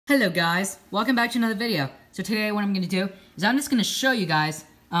Hello guys, welcome back to another video. So today what I'm going to do is I'm just going to show you guys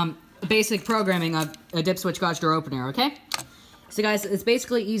basic programming of a dip switch garage door opener, okay? So guys, it's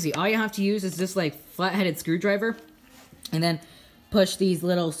basically easy. All you have to use is this like flat-headed screwdriver and then push these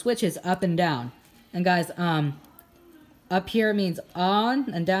little switches up and down. And guys, up here means on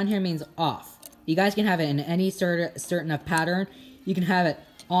and down here means off. You guys can have it in any certain pattern. You can have it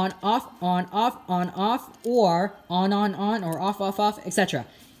on, off, or on, or off, etc.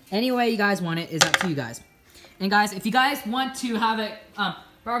 Any way you guys want it is up to you guys. And guys, if you guys want to have it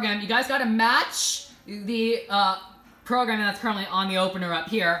programmed, you guys got to match the programming that's currently on the opener up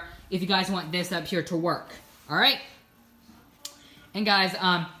here if you guys want this up here to work. Alright? And guys,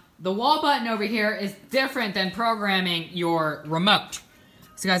 the wall button over here is different than programming your remote.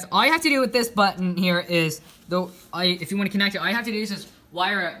 So guys, all you have to do with this button here is, if you want to connect it, all you have to do is just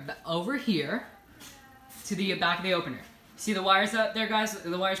wire it over here to the back of the opener. See the wires up there, guys?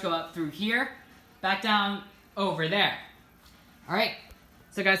 The wires go up through here, back down over there. Alright,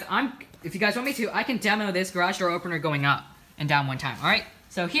 so guys, if you guys want me to, I can demo this garage door opener going up and down one time. Alright,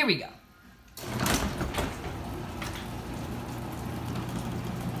 so here we go.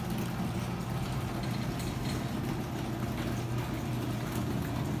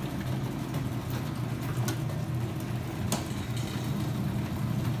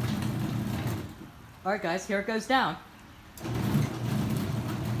 Alright guys, here it goes down.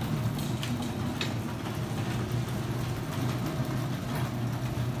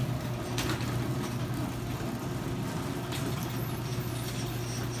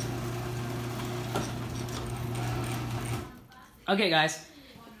 Okay guys,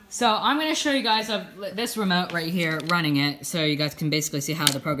 so I'm going to show you guys this remote right here running it so you guys can basically see how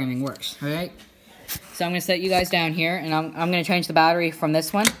the programming works, alright? So I'm going to set you guys down here and I'm going to change the battery from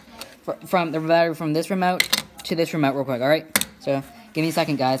this one, from the battery from this remote to this remote real quick, alright? So give me a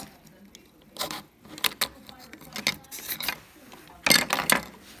second guys.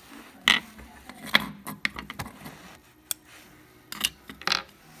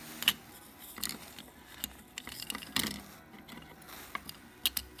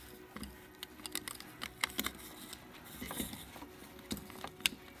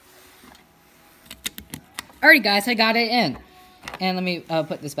 Alright guys, I got it in. And let me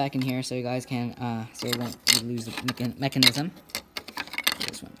put this back in here so you guys can, so you won't lose the mechanism.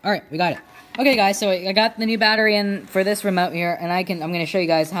 This one. Alright, we got it. Okay guys, so I got the new battery in for this remote here, and I'm going to show you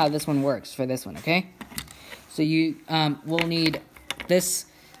guys how this one works for this one, okay? So you will need this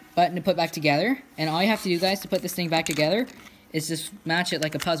button to put back together, and all you have to do guys to put this thing back together is just match it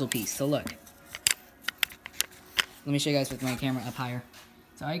like a puzzle piece. So look. Let me show you guys with my camera up higher.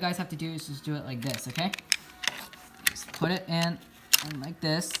 So all you guys have to do is just do it like this, okay? Just put it in and like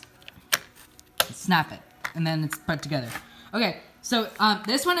this, and snap it, and then it's put together. Okay, so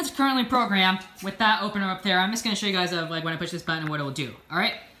this one is currently programmed with that opener up there. I'm just going to show you guys like when I push this button what it will do.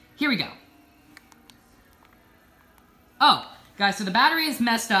 Alright, here we go. Oh, guys, so the battery is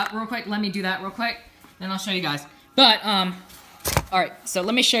messed up. Real quick, let me do that real quick, then I'll show you guys. But, alright, so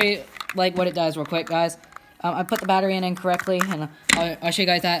let me show you like what it does real quick, guys. I put the battery in incorrectly, and I'll show you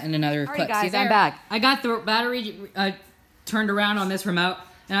guys that in another clip. Guys, see, I'm back. I got the battery turned around on this remote,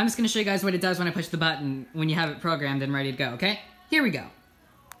 and I'm just going to show you guys what it does when I push the button when you have it programmed and ready to go, okay? Here we go.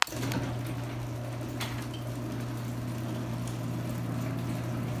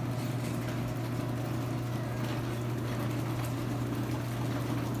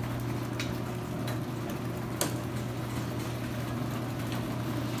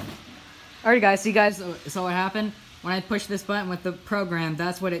 Alright guys, so you guys saw what happened? When I pushed this button with the program,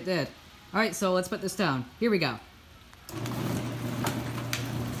 that's what it did. Alright, so let's put this down. Here we go.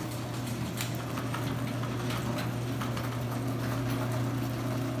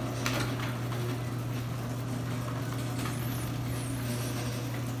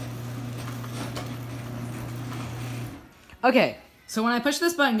 Okay, so when I push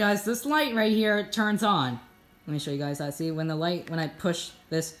this button, guys, this light right here turns on. Let me show you guys that. See, when I push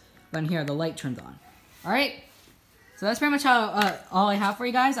this button here, the light turns on. Alright? So that's pretty much how all I have for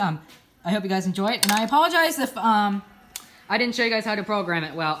you guys. I hope you guys enjoy it, and I apologize if I didn't show you guys how to program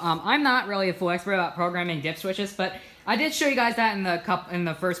it well. I'm not really a full expert about programming dip switches, but I did show you guys that in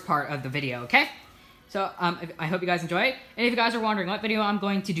the first part of the video, okay? So I hope you guys enjoy it. And if you guys are wondering what video I'm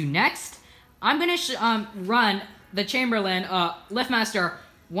going to do next, I'm going to run the Chamberlain LiftMaster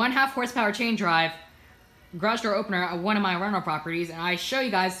 1/2 horsepower chain drive garage door opener at one of my rental properties, and I show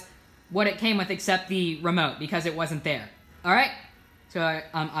you guys what it came with except the remote because it wasn't there. Alright? So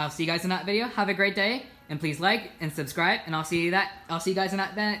I'll see you guys in that video. Have a great day, and please like and subscribe, and I'll see you guys in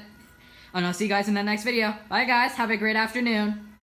that next video. Bye guys, have a great afternoon.